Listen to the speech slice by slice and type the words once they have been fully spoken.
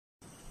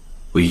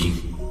魏婴，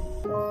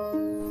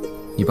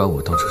你把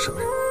我当成什么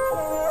人？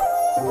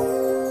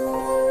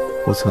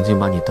我曾经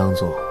把你当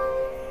作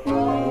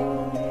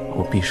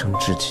我毕生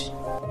知己，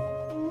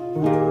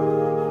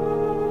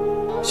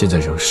现在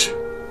仍是。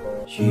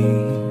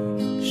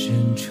云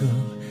深处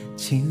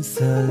青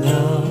色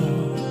了，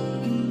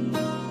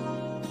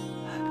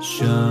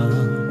双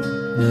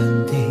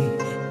人地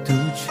渡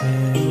鹊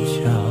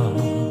桥，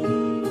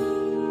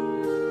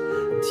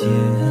天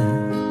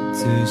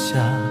子下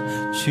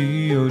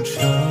去又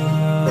愁，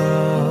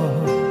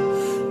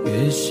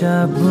月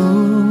下不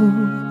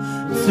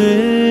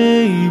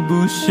醉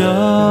不休。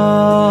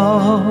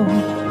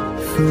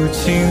抚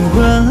琴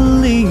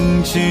万里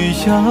之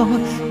遥，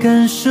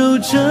感受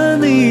着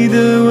你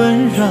的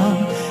温柔，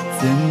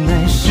怎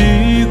奈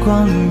时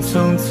光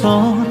匆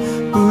匆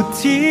不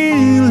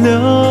停留。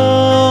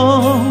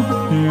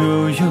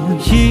若用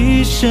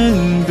一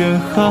生等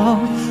候，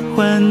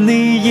换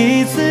你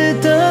一次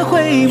的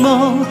回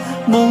眸，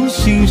梦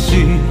醒时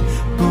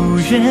不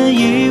愿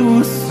一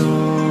无所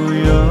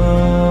有。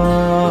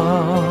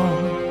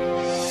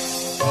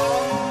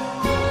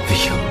魏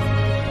婴，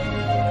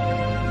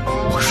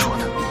我说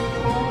的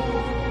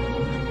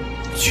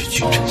句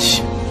句真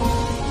心。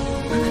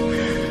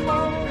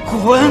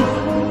滚！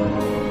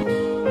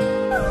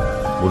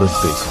无论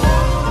对错，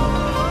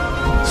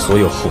所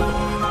有后果，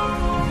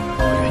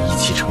我愿一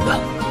起承担。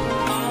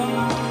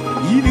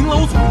夷陵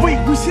老祖魏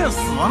无羡死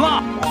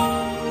了。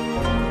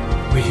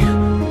魏婴，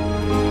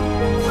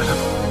回来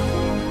吧。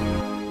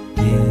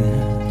夜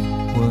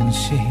往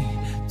昔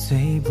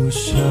醉不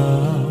休，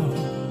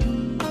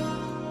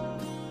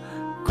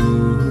姑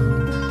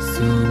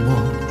苏梦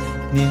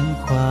年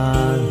华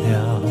了，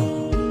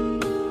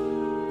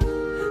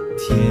天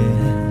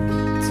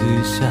子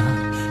下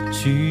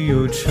去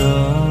又愁，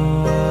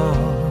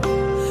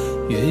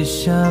月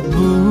下不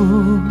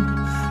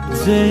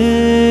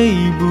醉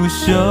不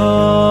休。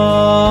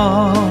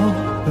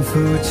抚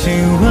琴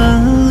万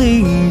里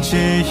之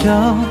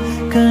遥，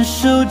感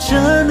受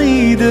着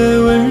你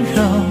的温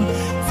柔，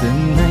怎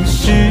奈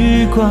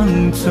时光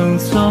匆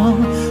匆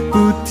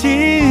不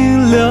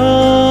停留。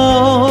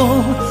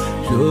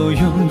若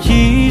用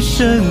一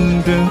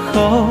生等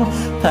候，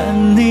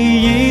盼你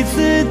一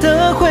次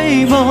的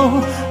回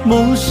眸，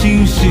梦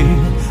醒时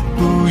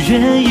不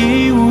愿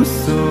一无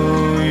所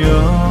有。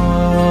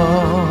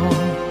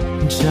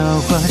朝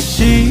花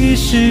夕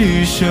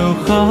拾守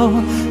候，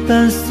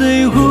伴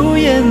随无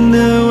言的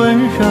温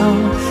柔，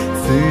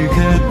此刻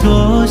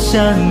多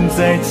想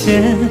再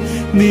牵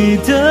你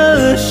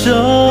的手。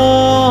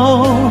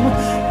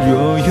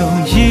若用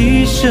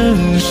一生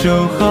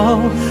守候，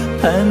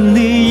盼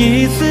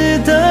你一次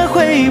的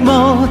回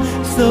眸，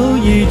奏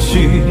一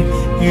曲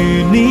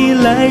与你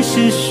来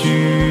世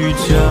叙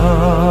旧。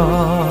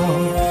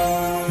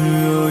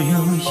若用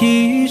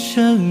一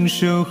生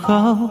守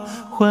候，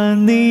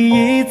换你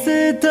一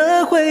次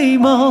的回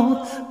眸，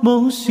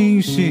梦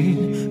醒时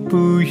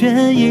不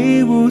愿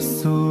一无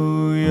所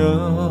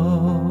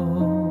有。